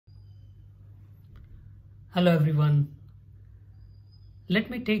Hello everyone. Let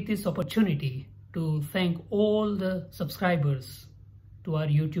me take this opportunity to thank all the subscribers to our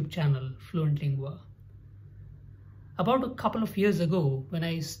YouTube channel Fluentlingua. About a couple of years ago, when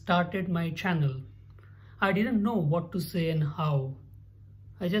I started my channel, I didn't know what to say and how.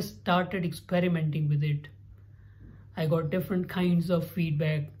 I just started experimenting with it. I got different kinds of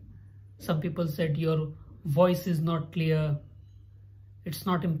feedback. Some people said your voice is not clear, it's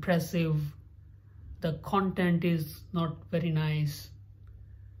not impressive, the content is not very nice,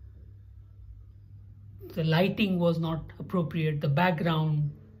 the lighting was not appropriate, the background.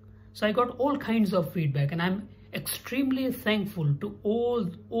 So I got all kinds of feedback, and I'm extremely thankful to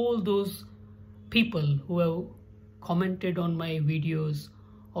all those people who have commented on my videos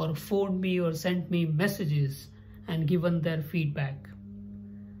or phoned me or sent me messages and given their feedback.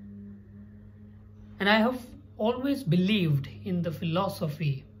 And I have always believed in the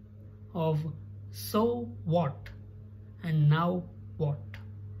philosophy of so what and now what.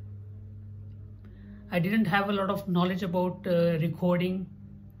 I didn't have a lot of knowledge about recording.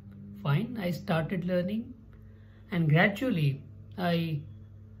 Fine, I started learning, and gradually I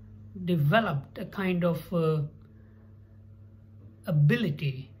developed a kind of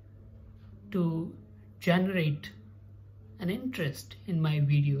ability to generate an interest in my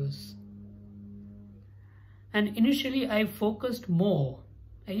videos. And initially I focused more.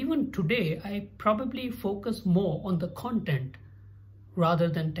 Even today, I probably focus more on the content rather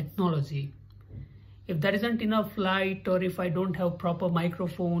than technology. If there isn't enough light, or if I don't have proper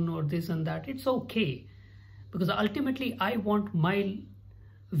microphone or this and that, it's okay. Because ultimately I want my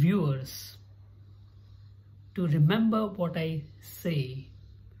viewers to remember what I say.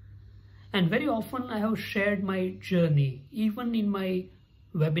 And very often I have shared my journey, even in my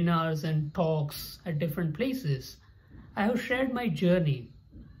webinars and talks at different places. I have shared my journey.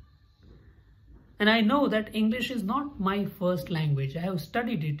 And I know that English is not my first language. I have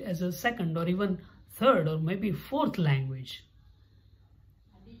studied it as a second or even third or maybe fourth language.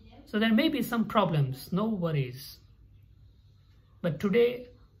 So there may be some problems, no worries. But today,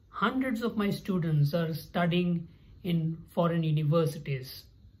 hundreds of my students are studying in foreign universities.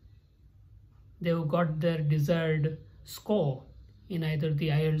 They've got their desired score in either the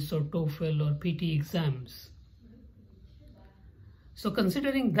IELTS or TOEFL or PT exams. So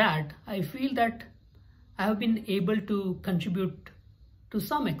considering that, I feel that I have been able to contribute to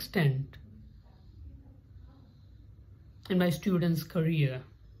some extent in my students' career.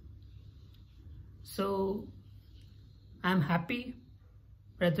 So I'm happy,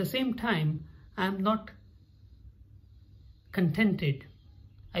 but at the same time, I'm not contented.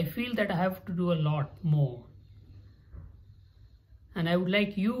 I feel that I have to do a lot more. And I would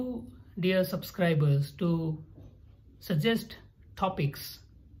like you, dear subscribers, to suggest topics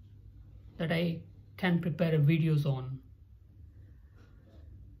that I can prepare videos on.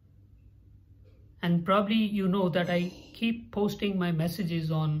 And probably you know that I keep posting my messages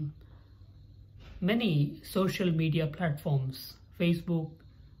on many social media platforms, Facebook,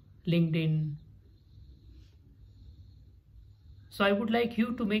 LinkedIn. So I would like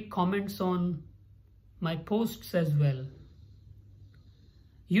you to make comments on my posts as well.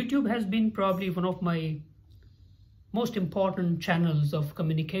 YouTube has been probably one of my most important channels of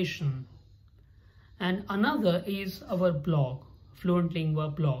communication. And another is our blog,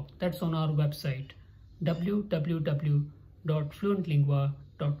 Fluentlingua blog. That's on our website,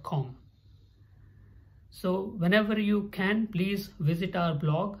 www.fluentlingua.com. So whenever you can, please visit our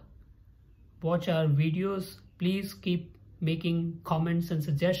blog, watch our videos. Please keep making comments and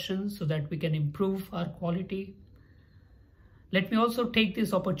suggestions so that we can improve our quality. Let me also take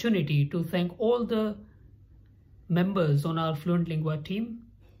this opportunity to thank all the members on our Fluentlingua team.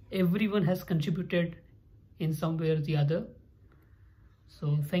 Everyone has contributed in some way or the other.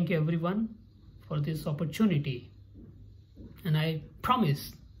 So thank you everyone for this opportunity. And I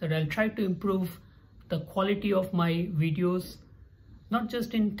promise that I'll try to improve the quality of my videos, not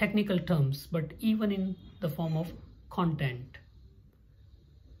just in technical terms, but even in the form of content.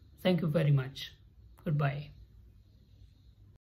 Thank you very much. Goodbye.